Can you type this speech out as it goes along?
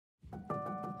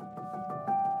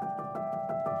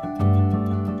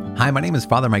Hi, my name is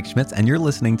Father Mike Schmitz, and you're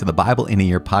listening to the Bible in a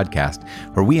Year podcast,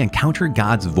 where we encounter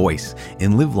God's voice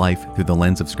and live life through the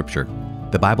lens of Scripture.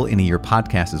 The Bible in a Year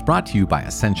podcast is brought to you by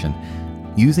Ascension.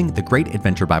 Using the Great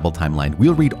Adventure Bible timeline,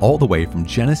 we'll read all the way from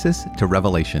Genesis to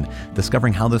Revelation,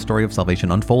 discovering how the story of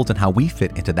salvation unfolds and how we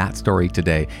fit into that story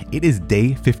today. It is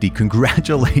day 50.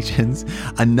 Congratulations.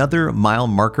 Another mile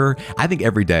marker. I think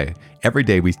every day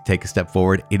we take a step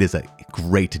forward, it is a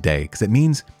great day because it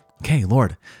means, okay,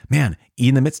 Lord, man,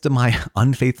 in the midst of my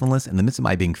unfaithfulness, in the midst of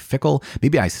my being fickle,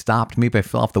 maybe I stopped, maybe I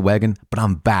fell off the wagon, but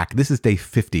I'm back. This is day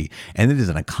 50, and it is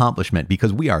an accomplishment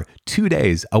because we are 2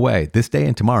 days away, this day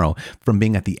and tomorrow, from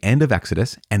being at the end of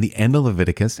Exodus and the end of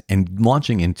Leviticus and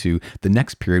launching into the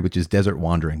next period, which is desert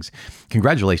wanderings.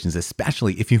 Congratulations,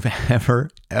 especially if you've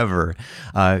ever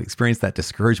experienced that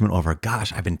discouragement over,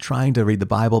 gosh, I've been trying to read the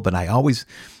Bible, but I always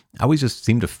just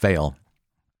seem to fail.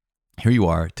 Here you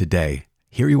are today,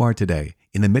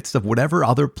 in the midst of whatever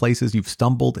other places you've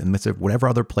stumbled, in the midst of whatever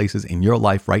other places in your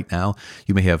life right now,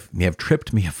 you may have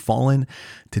tripped, may have fallen.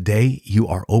 Today, you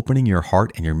are opening your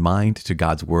heart and your mind to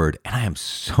God's word, and I am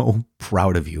so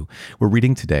proud of you. We're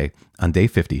reading today on day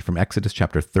 50 from Exodus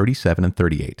chapter 37 and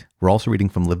 38. We're also reading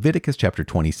from Leviticus chapter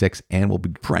 26, and we'll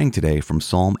be praying today from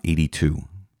Psalm 82.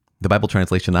 The Bible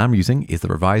translation I'm using is the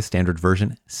Revised Standard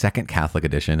Version, Second Catholic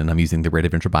Edition, and I'm using the Great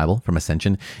Adventure Bible from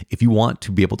Ascension. If you want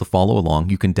to be able to follow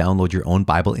along, you can download your own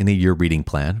Bible in a Year reading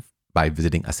plan by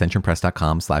visiting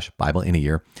ascensionpress.com/Bible in a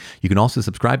Year. You can also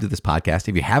subscribe to this podcast.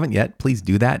 If you haven't yet, please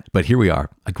do that. But here we are,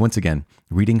 once again,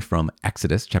 reading from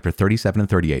Exodus chapter 37 and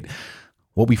 38.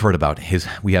 What we've heard about is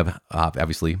we have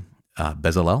obviously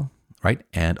Bezalel, right,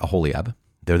 and Aholiab.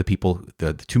 They're the people,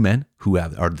 the two men who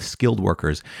are the skilled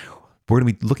workers. We're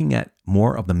going to be looking at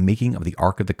more of the making of the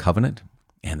Ark of the Covenant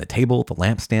and the table, the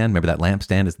lampstand. Remember that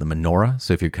lampstand is the menorah.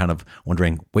 So if you're kind of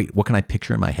wondering, wait, what can I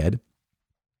picture in my head?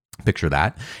 Picture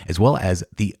that, as well as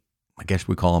I guess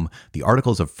we call them the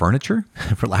articles of furniture,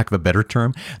 for lack of a better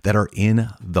term, that are in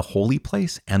the holy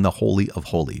place and the Holy of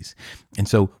Holies. And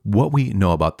so what we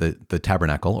know about the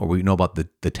tabernacle, or we know about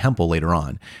the temple later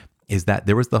on, is that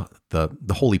there was the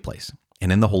holy place.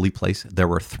 And in the holy place, there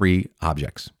were three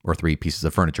objects, or three pieces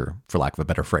of furniture, for lack of a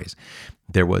better phrase.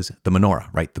 There was the menorah,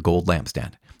 right? The gold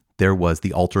lampstand. There was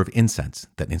the altar of incense,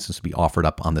 that incense would be offered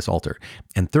up on this altar.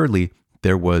 And thirdly,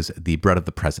 there was the bread of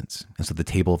the presence. And so the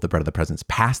table of the bread of the presence.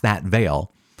 Past that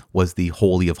veil was the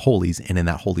Holy of Holies. And in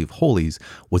that Holy of Holies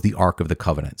was the Ark of the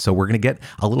Covenant. So we're going to get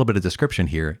a little bit of description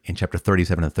here in chapter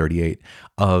 37 and 38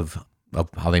 of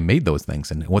how they made those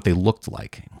things and what they looked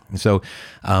like. And so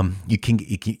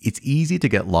it's easy to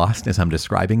get lost as I'm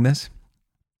describing this,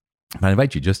 but I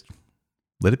invite you, just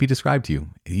let it be described to you.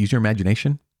 Use your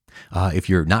imagination. If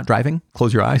you're not driving,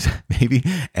 close your eyes maybe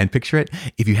and picture it.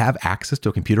 If you have access to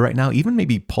a computer right now, even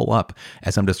maybe pull up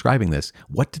as I'm describing this,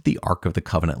 what did the Ark of the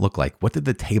Covenant look like? What did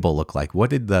the table look like?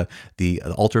 What did the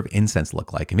altar of incense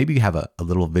look like? And maybe you have a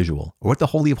little visual. Or what the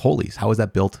Holy of Holies, how was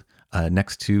that built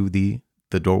next to the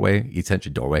doorway,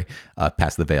 essentially doorway,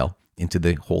 past the veil into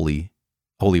the Holy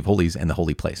of Holies and the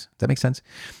holy place. Does that make sense?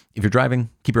 If you're driving,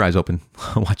 keep your eyes open,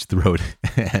 watch the road,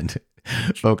 and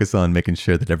focus on making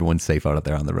sure that everyone's safe out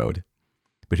there on the road.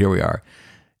 But here we are,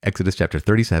 Exodus chapter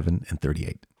 37 and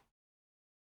 38.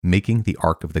 Making the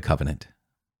Ark of the Covenant.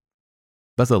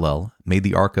 Bezalel made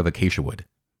the Ark of acacia wood.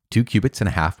 2 cubits and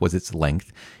a half was its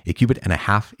length, 1 cubit and a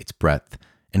half its breadth,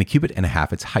 and 1 cubit and a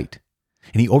half its height.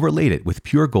 And he overlaid it with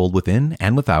pure gold within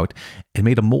and without, and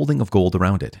made a molding of gold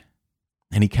around it.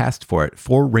 And he cast for it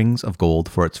 4 rings of gold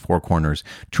for its 4 corners,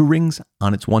 2 rings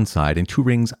on its one side and 2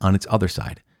 rings on its other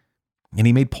side. And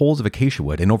he made poles of acacia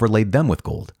wood and overlaid them with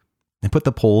gold, and put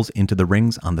the poles into the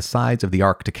rings on the sides of the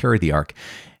ark to carry the ark.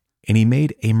 And he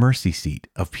made a mercy seat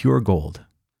of pure gold.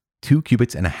 2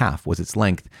 cubits and a half was its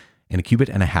length, and 1 cubit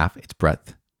and a half its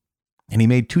breadth. And he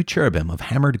made 2 cherubim of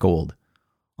hammered gold.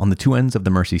 On the 2 ends of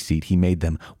the mercy seat, he made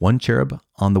them 1 cherub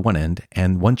on the one end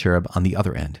and 1 cherub on the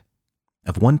other end.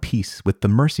 Of one piece with the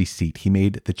mercy seat, he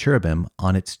made the cherubim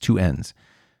on its 2 ends.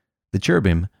 The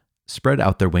cherubim spread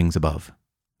out their wings above,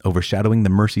 overshadowing the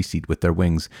mercy seat with their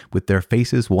wings, with their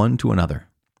faces one to another.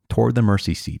 Toward the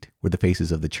mercy seat were the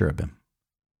faces of the cherubim.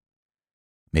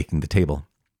 Making the table.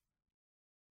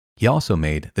 He also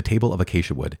made the table of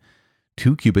acacia wood.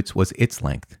 2 cubits was its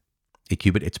length, 1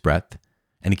 cubit its breadth,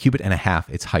 and 1 cubit and a half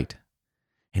its height.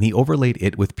 And he overlaid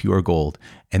it with pure gold,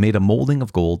 and made a molding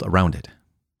of gold around it.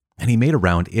 And he made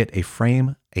around it a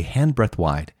frame a handbreadth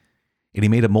wide, and he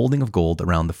made a molding of gold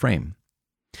around the frame.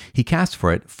 He cast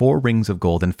for it 4 rings of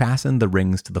gold, and fastened the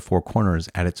rings to the 4 corners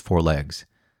at its 4 legs.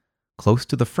 Close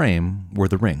to the frame were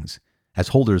the rings, as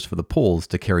holders for the poles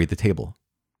to carry the table.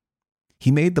 He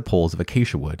made the poles of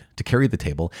acacia wood to carry the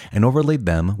table and overlaid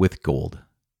them with gold.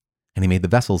 And he made the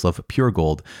vessels of pure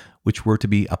gold, which were to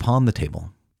be upon the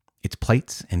table, its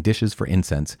plates and dishes for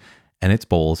incense, and its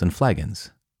bowls and flagons,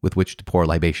 with which to pour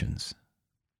libations.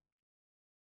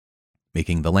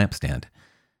 Making the lampstand.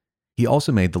 He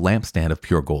also made the lampstand of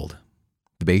pure gold.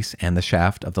 The base and the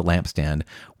shaft of the lampstand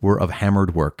were of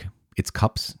hammered work. Its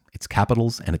cups, its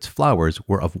capitals, and its flowers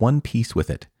were of one piece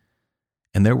with it.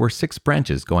 And there were 6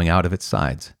 branches going out of its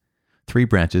sides, 3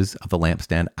 branches of the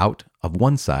lampstand out of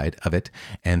one side of it,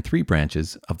 and 3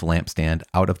 branches of the lampstand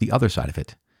out of the other side of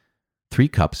it. 3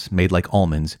 cups made like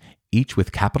almonds, each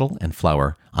with capital and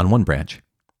flower on one branch,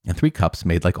 and 3 cups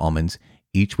made like almonds,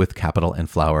 each with capital and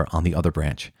flower on the other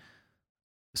branch.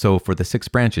 So for the 6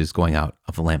 branches going out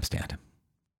of the lampstand.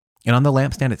 And on the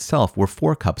lampstand itself were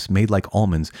 4 cups made like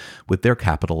almonds with their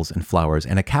capitals and flowers,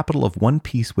 and a capital of one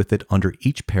piece with it under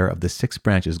each pair of the 6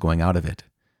 branches going out of it.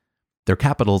 Their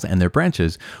capitals and their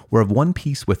branches were of one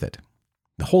piece with it.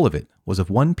 The whole of it was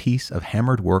of one piece of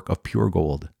hammered work of pure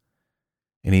gold.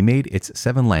 And he made its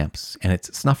 7 lamps, and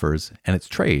its snuffers, and its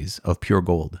trays of pure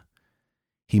gold.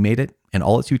 He made it and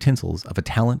all its utensils of a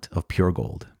talent of pure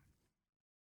gold.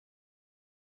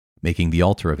 Making the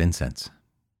altar of incense.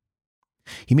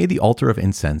 He made the altar of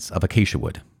incense of acacia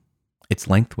wood. Its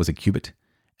length was a cubit,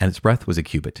 and its breadth was a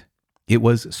cubit. It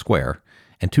was square,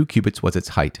 and 2 cubits was its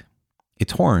height.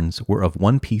 Its horns were of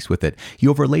one piece with it. He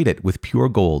overlaid it with pure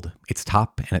gold, its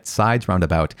top and its sides round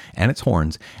about, and its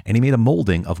horns, and he made a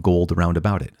molding of gold round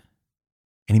about it.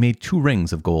 And he made 2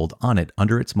 rings of gold on it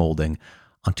under its molding,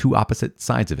 on 2 opposite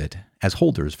sides of it, as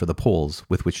holders for the poles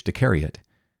with which to carry it.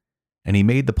 And he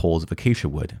made the poles of acacia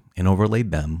wood, and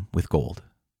overlaid them with gold.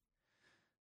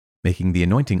 Making the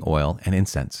anointing oil and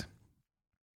incense.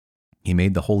 He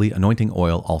made the holy anointing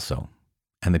oil also,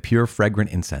 and the pure fragrant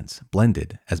incense,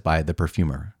 blended as by the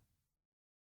perfumer.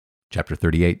 Chapter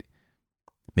 38.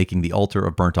 Making the altar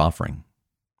of burnt offering.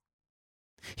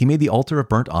 He made the altar of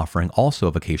burnt offering also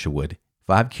of acacia wood.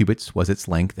 5 cubits was its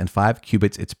length, and 5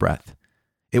 cubits its breadth.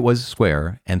 It was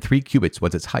square, and 3 cubits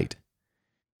was its height.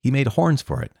 He made horns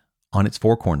for it, on its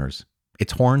 4 corners.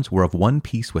 Its horns were of one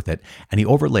piece with it, and he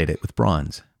overlaid it with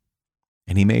bronze.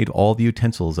 And he made all the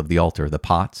utensils of the altar, the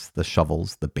pots, the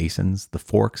shovels, the basins, the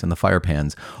forks, and the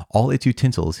firepans. All its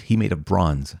utensils he made of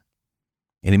bronze.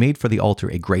 And he made for the altar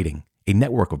a grating, a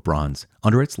network of bronze,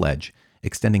 under its ledge,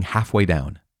 extending halfway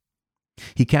down.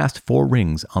 He cast 4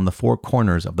 rings on the 4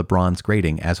 corners of the bronze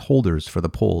grating as holders for the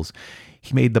poles.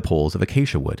 He made the poles of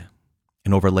acacia wood,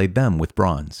 and overlaid them with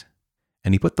bronze.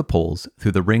 And he put the poles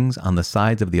through the rings on the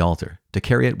sides of the altar, to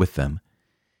carry it with them.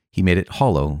 He made it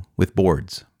hollow with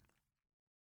boards.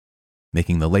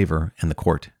 Making the laver and the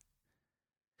court.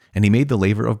 And he made the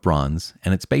laver of bronze,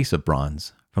 and its base of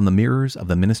bronze, from the mirrors of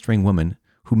the ministering women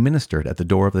who ministered at the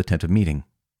door of the tent of meeting.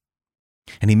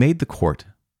 And he made the court.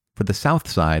 For the south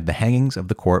side, the hangings of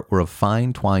the court were of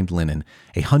fine twined linen,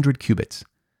 100 cubits.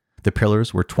 The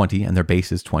pillars were 20, and their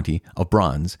bases 20, of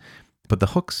bronze, but the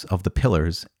hooks of the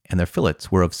pillars and their fillets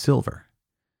were of silver.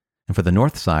 And for the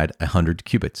north side, 100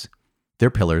 cubits. Their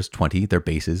pillars 20, their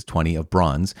bases 20 of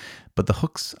bronze, but the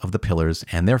hooks of the pillars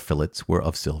and their fillets were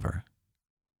of silver.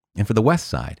 And for the west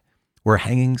side were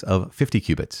hangings of 50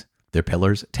 cubits, their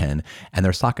pillars 10, and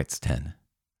their sockets 10.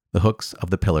 The hooks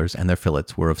of the pillars and their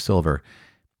fillets were of silver.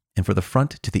 And for the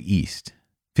front to the east,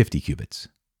 50 cubits.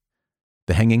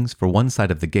 The hangings for one side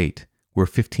of the gate were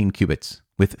 15 cubits,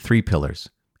 with 3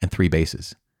 pillars and 3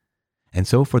 bases. And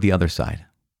so for the other side,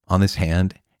 on this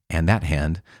hand and that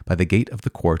hand, by the gate of the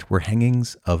court, were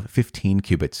hangings of 15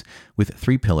 cubits, with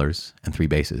 3 pillars and 3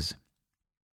 bases.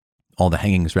 All the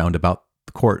hangings round about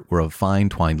the court were of fine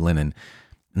twined linen,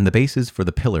 and the bases for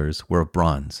the pillars were of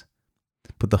bronze.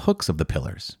 But the hooks of the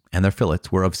pillars and their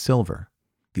fillets were of silver.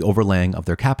 The overlaying of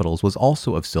their capitals was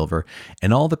also of silver,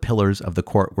 and all the pillars of the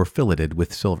court were filleted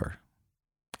with silver.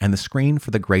 And the screen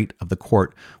for the grate of the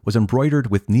court was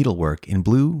embroidered with needlework in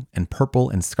blue and purple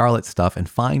and scarlet stuff and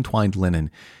fine twined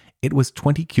linen. It was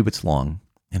 20 cubits long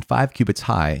and 5 cubits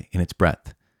high in its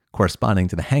breadth, corresponding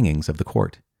to the hangings of the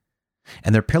court.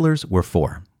 And their pillars were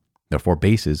 4. Their 4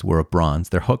 bases were of bronze,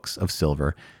 their hooks of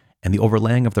silver, and the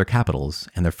overlaying of their capitals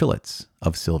and their fillets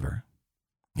of silver.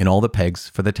 And all the pegs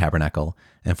for the tabernacle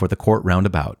and for the court round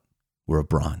about were of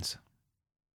bronze.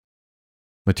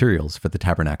 Materials for the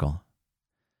tabernacle.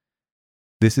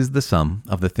 This is the sum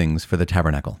of the things for the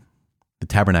tabernacle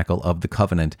of the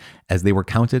covenant, as they were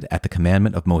counted at the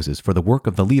commandment of Moses for the work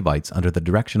of the Levites under the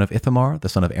direction of Ithamar, the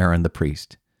son of Aaron the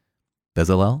priest.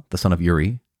 Bezalel, the son of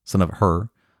Uri, son of Hur,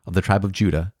 of the tribe of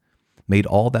Judah, made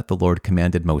all that the Lord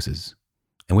commanded Moses.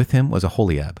 And with him was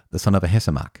Aholiab, the son of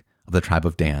Ahisamach, of the tribe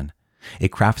of Dan. a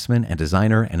craftsman and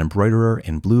designer and embroiderer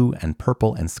in blue and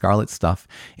purple and scarlet stuff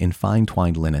in fine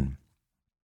twined linen.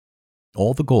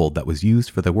 All the gold that was used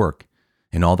for the work,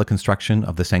 in all the construction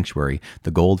of the sanctuary,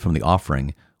 the gold from the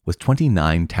offering, was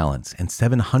 29 talents and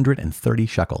 730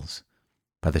 shekels,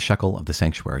 by the shekel of the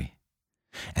sanctuary.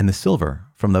 And the silver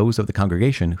from those of the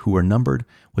congregation who were numbered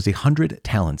was 100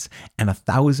 talents and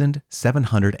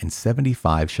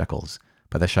 1,775 shekels,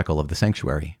 by the shekel of the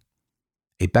sanctuary.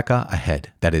 A bekah a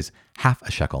head, that is, half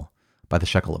a shekel, by the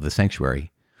shekel of the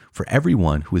sanctuary, for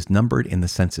everyone who is numbered in the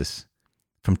census,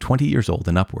 from 20 years old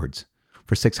and upwards,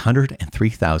 for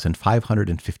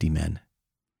 603,550 men.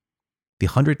 The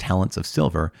 100 talents of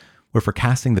silver were for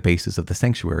casting the bases of the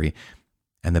sanctuary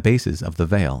and the bases of the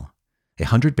veil,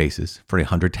 100 bases for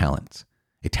 100 talents,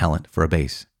 a talent for a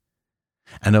base.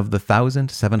 And of the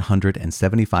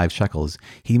 1,775 shekels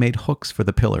he made hooks for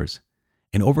the pillars,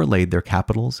 and overlaid their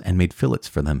capitals and made fillets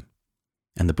for them.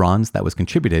 And the bronze that was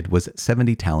contributed was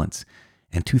 70 talents,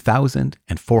 and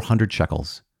 2,400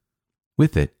 shekels.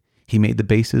 With it he made the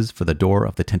bases for the door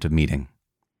of the tent of meeting,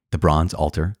 the bronze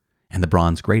altar, and the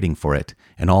bronze grating for it,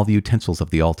 and all the utensils of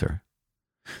the altar,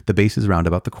 the bases round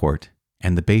about the court,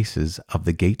 and the bases of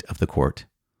the gate of the court,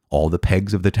 all the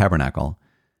pegs of the tabernacle,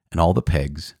 and all the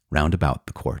pegs round about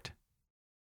the court.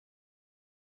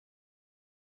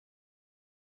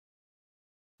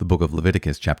 The book of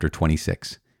Leviticus, chapter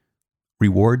 26.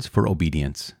 Rewards for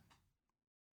obedience.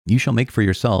 You shall make for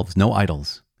yourselves no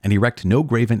idols, and erect no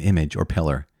graven image or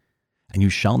pillar. And you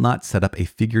shall not set up a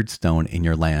figured stone in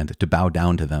your land to bow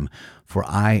down to them, for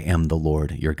I am the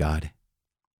Lord your God.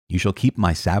 You shall keep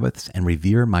my Sabbaths and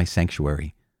revere my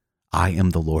sanctuary. I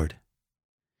am the Lord.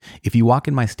 If you walk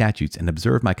in my statutes and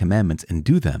observe my commandments and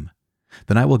do them,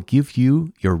 then I will give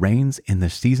you your rains in the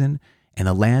season, and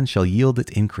the land shall yield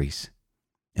its increase,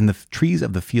 and the trees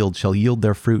of the field shall yield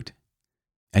their fruit,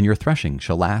 and your threshing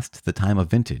shall last the time of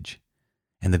vintage,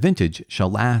 and the vintage shall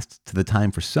last to the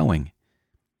time for sowing,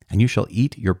 and you shall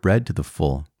eat your bread to the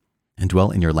full, and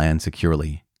dwell in your land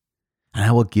securely. And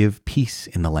I will give peace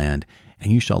in the land,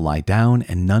 and you shall lie down,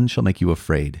 and none shall make you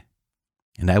afraid.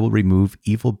 And I will remove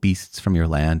evil beasts from your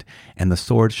land, and the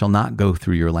sword shall not go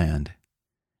through your land.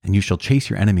 And you shall chase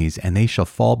your enemies, and they shall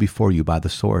fall before you by the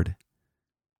sword.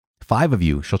 5 of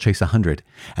you shall chase 100,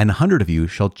 and 100 of you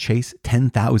shall chase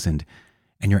 10,000,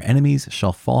 and your enemies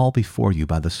shall fall before you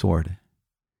by the sword.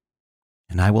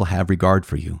 And I will have regard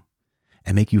for you,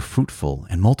 and make you fruitful,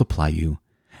 and multiply you,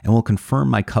 and will confirm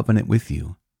my covenant with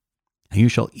you. And you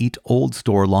shall eat old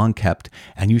store long kept,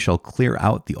 and you shall clear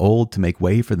out the old to make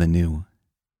way for the new.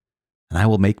 And I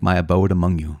will make my abode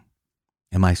among you,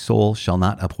 and my soul shall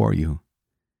not abhor you.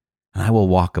 And I will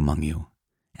walk among you,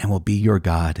 and will be your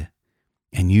God,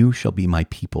 and you shall be my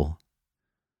people.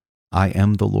 I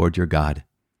am the Lord your God,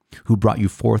 who brought you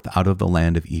forth out of the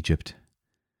land of Egypt,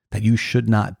 that you should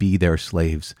not be their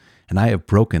slaves, and I have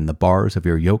broken the bars of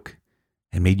your yoke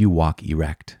and made you walk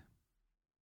erect.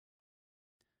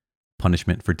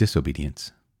 Punishment for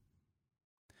disobedience.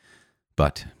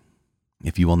 But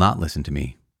if you will not listen to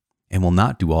me, and will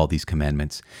not do all these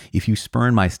commandments, if you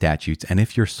spurn my statutes, and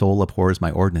if your soul abhors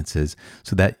my ordinances,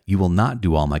 so that you will not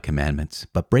do all my commandments,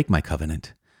 but break my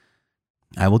covenant,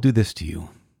 I will do this to you.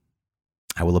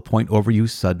 I will appoint over you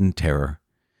sudden terror,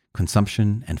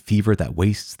 consumption and fever that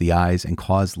wastes the eyes and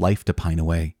cause life to pine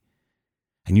away.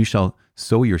 And you shall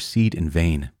sow your seed in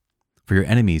vain, for your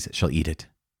enemies shall eat it.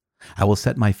 I will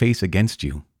set my face against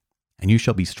you, and you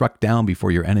shall be struck down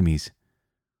before your enemies.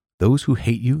 Those who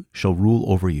hate you shall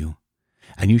rule over you,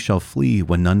 and you shall flee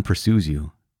when none pursues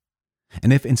you.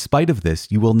 And if in spite of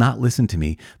this you will not listen to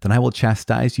me, then I will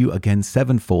chastise you again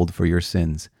sevenfold for your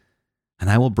sins, and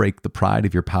I will break the pride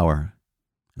of your power,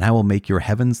 and I will make your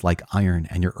heavens like iron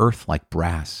and your earth like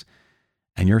brass,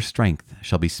 and your strength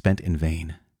shall be spent in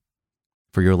vain.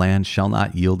 For your land shall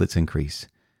not yield its increase,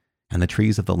 and the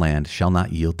trees of the land shall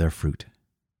not yield their fruit.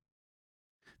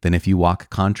 Then if you walk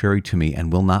contrary to me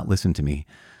and will not listen to me,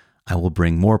 I will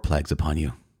bring more plagues upon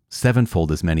you,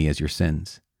 sevenfold as many as your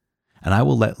sins. And I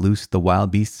will let loose the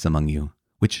wild beasts among you,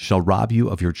 which shall rob you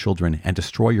of your children and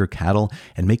destroy your cattle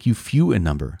and make you few in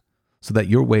number, so that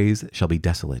your ways shall be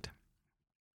desolate.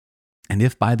 And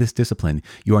if by this discipline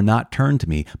you are not turned to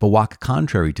me, but walk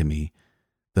contrary to me,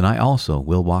 then I also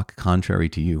will walk contrary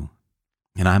to you.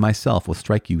 And I myself will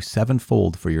strike you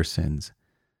sevenfold for your sins.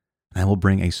 And I will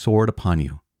bring a sword upon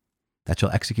you, that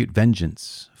shall execute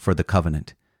vengeance for the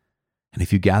covenant. And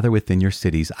if you gather within your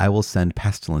cities, I will send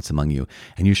pestilence among you,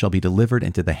 and you shall be delivered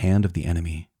into the hand of the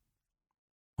enemy.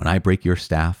 When I break your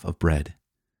staff of bread,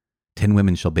 10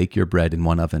 women shall bake your bread in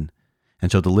one oven,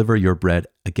 and shall deliver your bread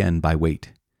again by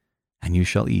weight. And you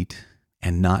shall eat,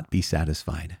 and not be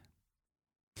satisfied.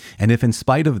 And if in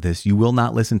spite of this you will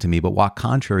not listen to me, but walk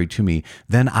contrary to me,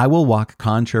 then I will walk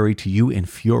contrary to you in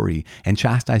fury and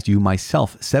chastise you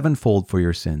myself sevenfold for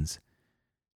your sins.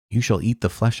 You shall eat the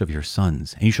flesh of your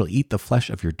sons, and you shall eat the flesh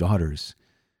of your daughters.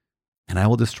 And I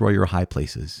will destroy your high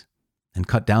places, and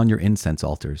cut down your incense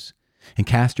altars, and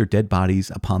cast your dead bodies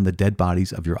upon the dead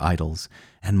bodies of your idols,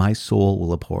 and my soul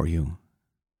will abhor you.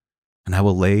 And I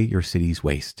will lay your cities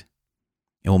waste,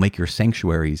 and will make your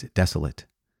sanctuaries desolate.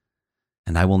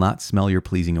 And I will not smell your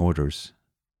pleasing odors.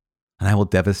 And I will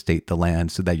devastate the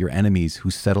land so that your enemies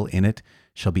who settle in it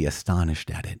shall be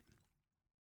astonished at it.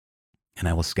 And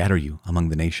I will scatter you among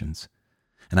the nations,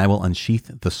 and I will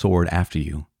unsheath the sword after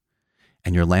you.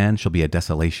 And your land shall be a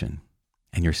desolation,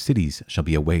 and your cities shall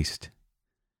be a waste.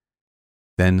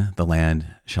 Then the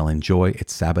land shall enjoy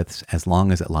its Sabbaths as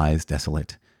long as it lies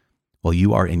desolate, while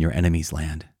you are in your enemy's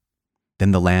land.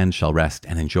 Then the land shall rest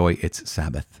and enjoy its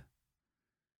Sabbath.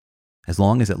 As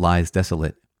long as it lies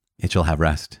desolate, it shall have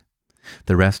rest,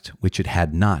 the rest which it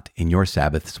had not in your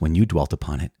Sabbaths when you dwelt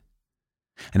upon it.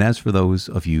 And as for those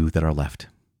of you that are left,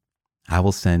 I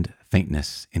will send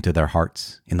faintness into their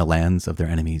hearts in the lands of their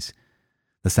enemies.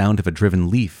 The sound of a driven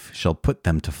leaf shall put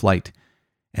them to flight,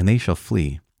 and they shall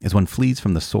flee as one flees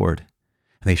from the sword,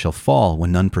 and they shall fall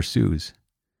when none pursues.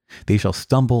 They shall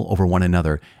stumble over one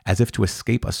another as if to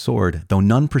escape a sword, though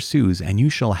none pursues, and you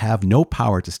shall have no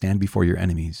power to stand before your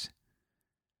enemies.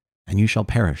 And you shall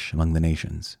perish among the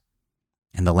nations,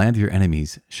 and the land of your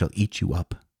enemies shall eat you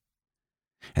up.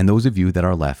 And those of you that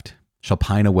are left shall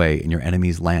pine away in your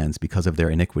enemies' lands because of their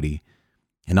iniquity,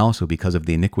 and also because of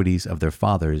the iniquities of their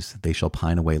fathers they shall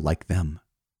pine away like them.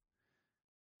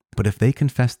 But if they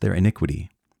confess their iniquity,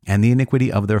 and the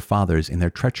iniquity of their fathers in their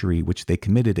treachery which they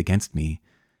committed against me,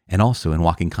 and also in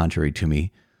walking contrary to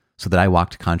me, so that I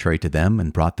walked contrary to them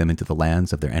and brought them into the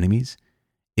lands of their enemies,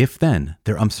 if then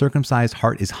their uncircumcised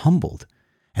heart is humbled,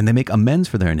 and they make amends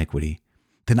for their iniquity,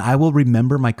 then I will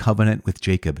remember my covenant with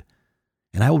Jacob,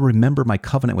 and I will remember my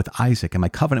covenant with Isaac and my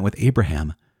covenant with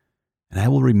Abraham, and I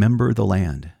will remember the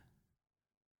land.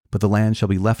 But the land shall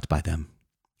be left by them,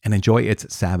 and enjoy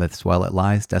its Sabbaths while it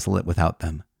lies desolate without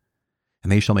them.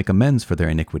 And they shall make amends for their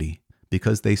iniquity,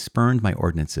 because they spurned my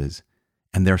ordinances,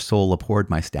 and their soul abhorred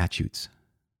my statutes.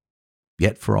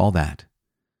 Yet for all that,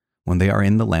 when they are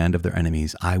in the land of their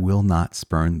enemies, I will not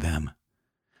spurn them,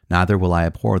 neither will I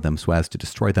abhor them so as to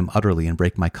destroy them utterly and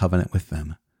break my covenant with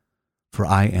them. For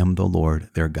I am the Lord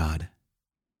their God.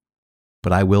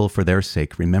 But I will for their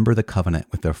sake remember the covenant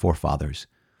with their forefathers,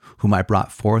 whom I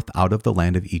brought forth out of the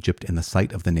land of Egypt in the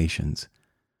sight of the nations,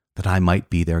 that I might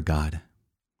be their God.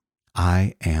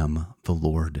 I am the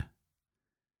Lord.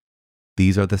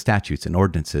 These are the statutes and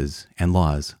ordinances and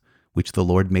laws which the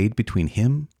Lord made between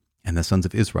him and the sons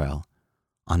of Israel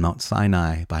on Mount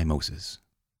Sinai by Moses.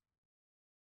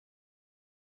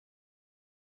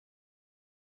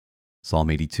 Psalm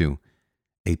 82,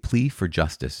 a plea for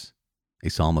justice, a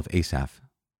psalm of Asaph.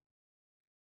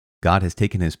 God has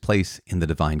taken his place in the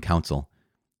divine council.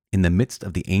 In the midst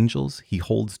of the angels, he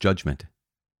holds judgment.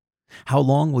 How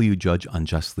long will you judge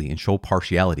unjustly and show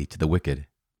partiality to the wicked?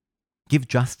 Give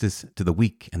justice to the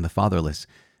weak and the fatherless.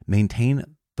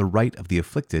 Maintain the right of the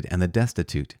afflicted and the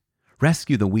destitute.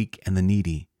 Rescue the weak and the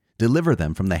needy. Deliver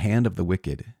them from the hand of the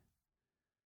wicked.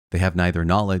 They have neither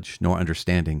knowledge nor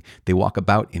understanding. They walk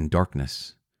about in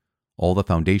darkness. All the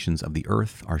foundations of the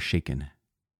earth are shaken.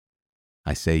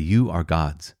 I say, you are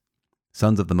gods,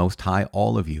 sons of the Most High,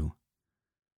 all of you.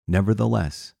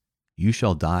 Nevertheless, you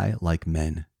shall die like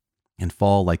men and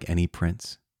fall like any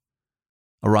prince.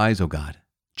 Arise, O God,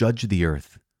 judge the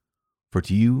earth, for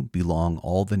to you belong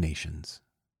all the nations.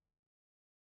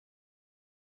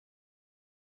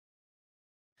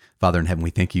 Father in heaven, we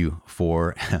thank you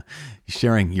for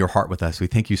sharing your heart with us. We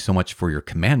thank you so much for your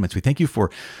commandments. We thank you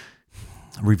for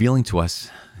revealing to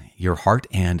us your heart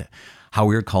and how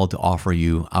we are called to offer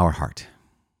you our heart.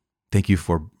 Thank you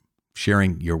for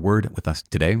sharing your word with us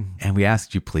today. And we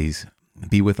ask you, please,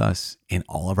 be with us in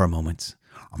all of our moments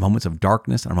of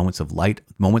darkness, our moments of light,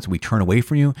 moments we turn away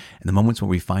from you, and the moments where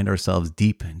we find ourselves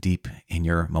deep, deep in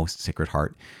your most sacred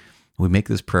heart. We make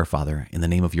this prayer, Father, in the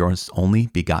name of your only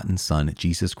begotten Son,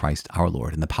 Jesus Christ, our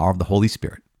Lord, in the power of the Holy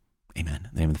Spirit. Amen. In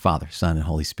the name of the Father, Son, and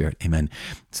Holy Spirit. Amen.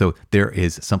 So there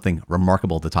is something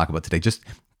remarkable to talk about today. Just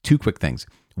two quick things.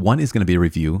 One is going to be a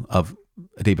review of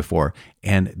a day before,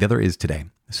 and the other is today.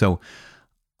 So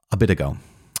a bit ago,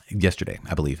 yesterday,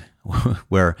 I believe,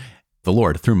 where the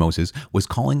Lord, through Moses, was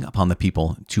calling upon the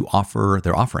people to offer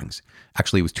their offerings.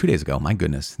 Actually, it was 2 days ago. My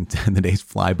goodness, the days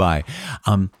fly by.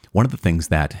 One of the things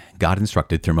that God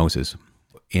instructed through Moses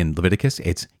in Leviticus,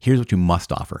 it's here's what you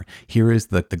must offer. Here is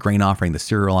the grain offering, the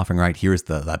cereal offering, right? Here's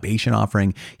the libation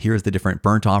offering. Here's the different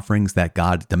burnt offerings that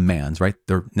God demands, right?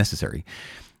 They're necessary.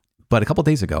 But a couple of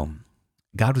days ago,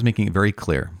 God was making it very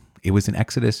clear. It was in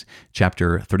Exodus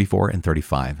chapter 34 and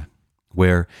 35,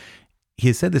 where he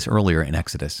had said this earlier in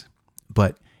Exodus,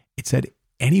 but it said,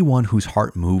 anyone whose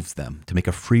heart moves them to make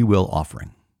a free will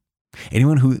offering,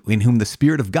 anyone in whom the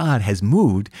Spirit of God has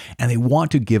moved and they want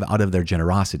to give out of their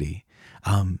generosity,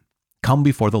 come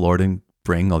before the Lord and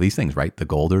bring all these things, right? The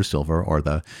gold or silver or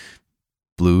the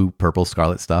blue, purple,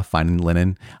 scarlet stuff, fine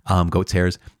linen, goat's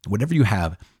hairs, whatever you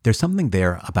have. There's something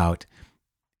there about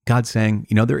God saying,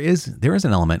 there is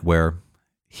an element where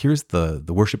here's the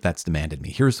worship that's demanded me.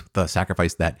 Here's the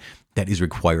sacrifice that is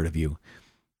required of you.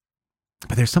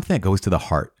 But there's something that goes to the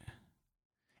heart.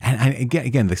 And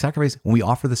again, the sacrifice, when we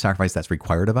offer the sacrifice that's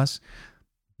required of us,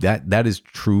 that is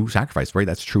true sacrifice, right?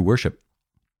 That's true worship.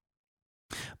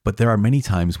 But there are many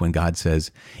times when God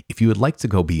says, if you would like to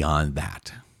go beyond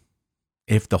that,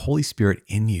 if the Holy Spirit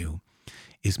in you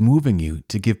is moving you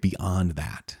to give beyond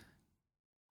that,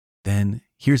 then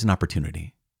here's an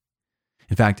opportunity.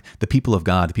 In fact, the people of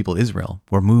God, the people of Israel,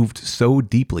 were moved so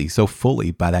deeply, so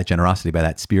fully by that generosity, by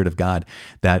that Spirit of God,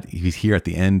 that he's here at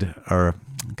the end, or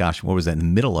gosh, what was that, in the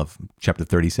middle of chapter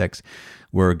 36,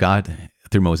 where God,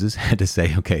 through Moses, had to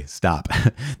say, okay, stop.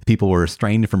 The people were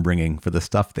restrained from bringing, for the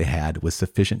stuff they had was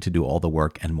sufficient to do all the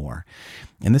work and more.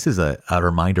 And this is a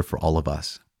reminder for all of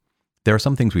us. There are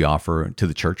some things we offer to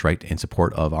the church, right, in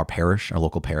support of our parish, our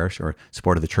local parish, or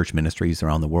support of the church ministries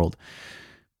around the world.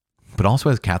 But also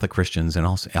as Catholic Christians and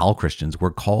also all Christians,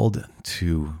 we're called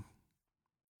to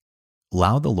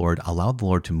allow the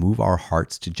Lord to move our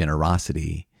hearts to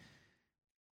generosity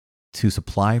to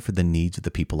supply for the needs of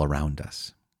the people around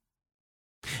us.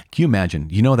 Can you imagine?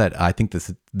 That I think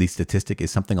the statistic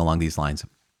is something along these lines,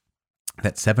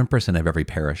 that 7% of every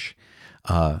parish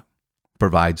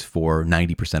provides for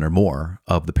 90% or more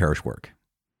of the parish work.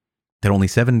 That only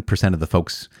 7% of the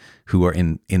folks who are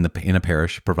in a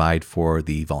parish provide for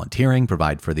the volunteering,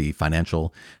 provide for the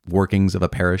financial workings of a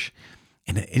parish.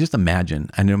 And just imagine,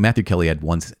 I know Matthew Kelly had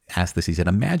once asked this, he said,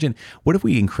 imagine, what if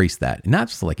we increased that? And not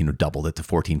just doubled it to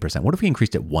 14%. What if we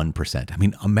increased it 1%? I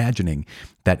mean, imagining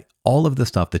that all of the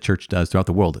stuff the church does throughout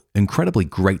the world, incredibly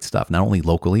great stuff, not only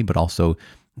locally, but also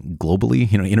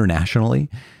globally, internationally.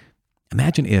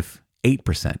 Imagine if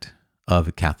 8%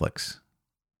 of Catholics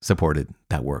supported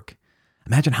that work.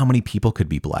 Imagine how many people could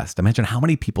be blessed. Imagine how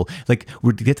many people,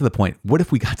 we'd get to the point, what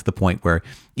if we got to the point where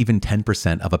even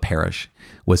 10% of a parish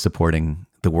was supporting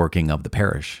the working of the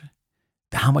parish?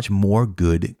 How much more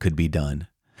good could be done?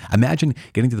 Imagine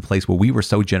getting to the place where we were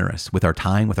so generous with our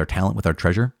time, with our talent, with our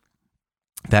treasure,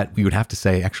 that we would have to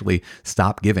say, actually,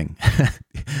 stop giving.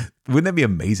 Wouldn't that be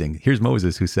amazing? Here's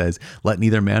Moses who says, let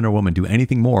neither man nor woman do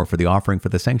anything more for the offering for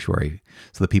the sanctuary.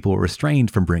 So the people were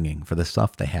restrained from bringing, for the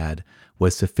stuff they had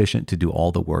was sufficient to do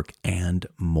all the work and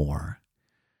more.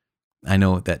 I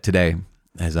know that today,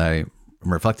 as I'm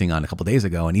reflecting on a couple of days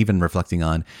ago, and even reflecting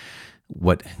on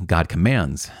what God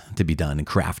commands to be done and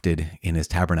crafted in his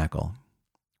tabernacle,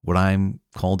 what I'm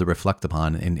called to reflect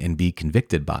upon and be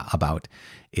convicted about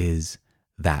is,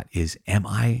 am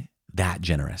I that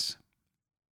generous?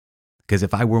 Because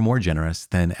if I were more generous,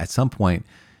 then at some point,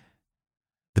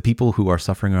 the people who are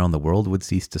suffering around the world would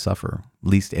cease to suffer,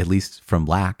 at least from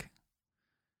lack.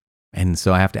 And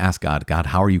so I have to ask God,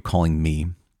 how are you calling me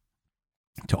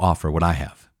to offer what I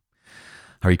have?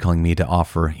 How are you calling me to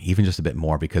offer even just a bit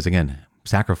more? Because again,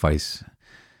 sacrifice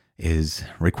is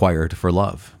required for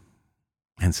love.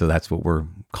 And so that's what we're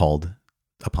called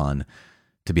upon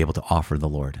to be able to offer the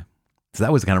Lord. So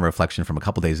that was kind of a reflection from a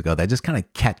couple days ago that just kind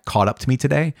of caught up to me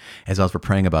today as I was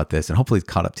praying about this. And hopefully it's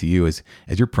caught up to you as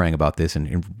you're praying about this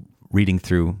and reading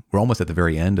through. We're almost at the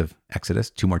very end of Exodus,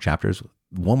 2 more chapters,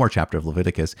 1 more chapter of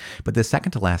Leviticus. But the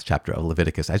second to last chapter of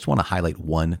Leviticus, I just want to highlight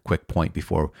one quick point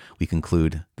before we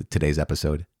conclude today's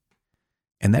episode.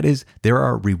 And that is, there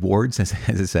are rewards, as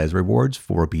it says, rewards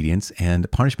for obedience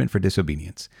and punishment for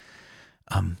disobedience.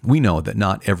 We know that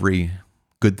not every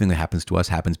good thing that happens to us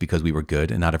happens because we were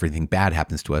good, and not everything bad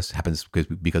happens to us happens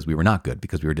because we were not good,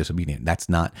 because we were disobedient. It's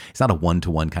not a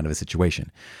one-to-one kind of a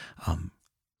situation.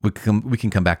 We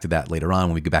can come back to that later on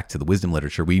when we go back to the wisdom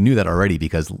literature. We knew that already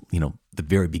because, the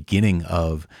very beginning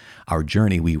of our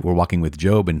journey, we were walking with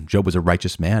Job, and Job was a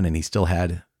righteous man, and he still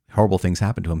had horrible things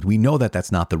happen to him. We know that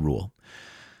that's not the rule.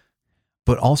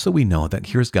 But also we know that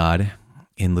here's God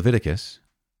in Leviticus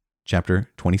chapter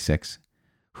 26,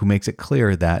 who makes it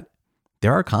clear that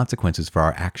there are consequences for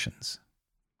our actions.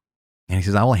 And he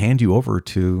says, I will hand you over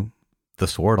to the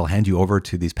sword. I'll hand you over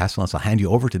to these pestilence. I'll hand you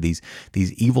over to these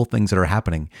evil things that are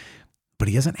happening. But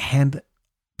he doesn't hand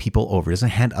people over. He doesn't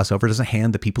hand us over. He doesn't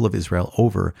hand the people of Israel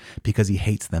over because he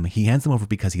hates them. He hands them over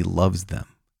because he loves them.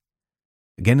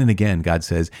 Again and again, God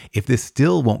says, if this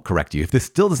still won't correct you, if this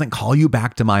still doesn't call you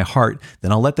back to my heart,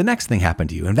 then I'll let the next thing happen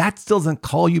to you. And if that still doesn't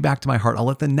call you back to my heart, I'll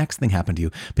let the next thing happen to you.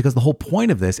 Because the whole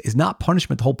point of this is not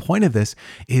punishment. The whole point of this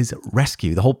is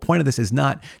rescue. The whole point of this is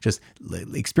not just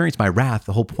experience my wrath.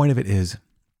 The whole point of it is,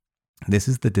 this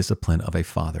is the discipline of a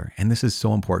father. And this is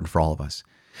so important for all of us.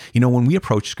 You know, when we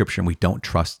approach scripture and we don't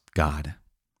trust God,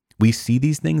 we see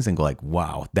these things and go like,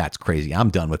 wow, that's crazy. I'm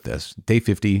done with this. Day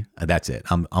 50, that's it.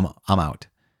 I'm out.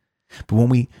 But when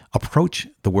we approach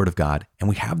the word of God and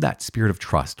we have that spirit of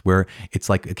trust where it's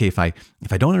like, okay, if I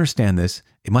don't understand this,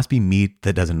 it must be me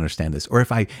that doesn't understand this. Or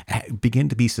if I begin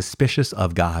to be suspicious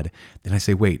of God, then I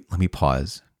say, wait, let me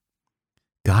pause.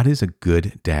 God is a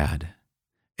good dad.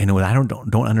 And when I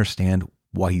don't understand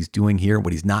what he's doing here,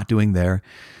 what he's not doing there,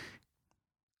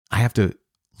 I have to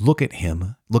look at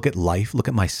him, look at life, look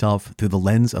at myself through the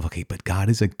lens of, okay, but God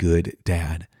is a good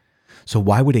dad. So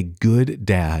why would a good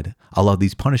dad allow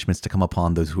these punishments to come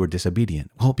upon those who are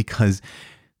disobedient? Well, because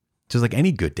just like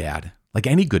any good dad, like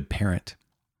any good parent,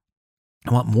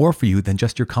 I want more for you than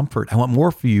just your comfort. I want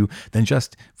more for you than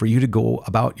just for you to go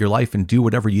about your life and do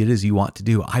whatever it is you want to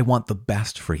do. I want the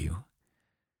best for you.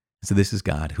 So this is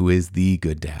God, who is the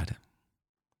good dad,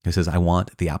 who says, I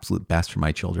want the absolute best for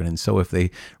my children. And so if they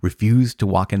refuse to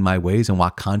walk in my ways and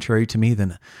walk contrary to me,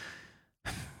 then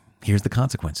here's the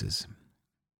consequences.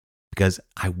 Because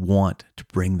I want to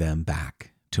bring them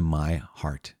back to my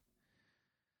heart.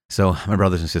 So my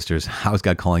brothers and sisters, how is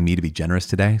God calling me to be generous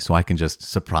today so I can just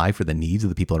supply for the needs of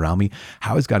the people around me?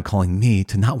 How is God calling me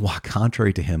to not walk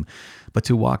contrary to him, but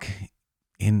to walk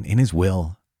in his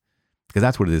will? Because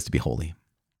that's what it is to be holy,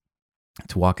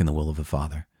 to walk in the will of the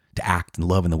Father, to act and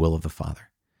love in the will of the Father.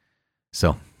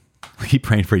 So we keep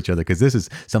praying for each other because this is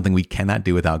something we cannot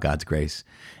do without God's grace.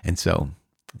 And so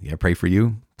I pray for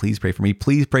you. Please pray for me.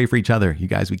 Please pray for each other. You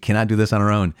guys, we cannot do this on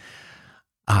our own.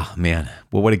 Ah, man.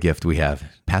 Well, what a gift we have.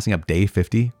 Passing up day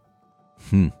 50.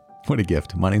 What a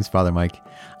gift. My name's Father Mike.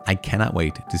 I cannot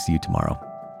wait to see you tomorrow.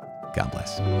 God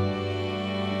bless.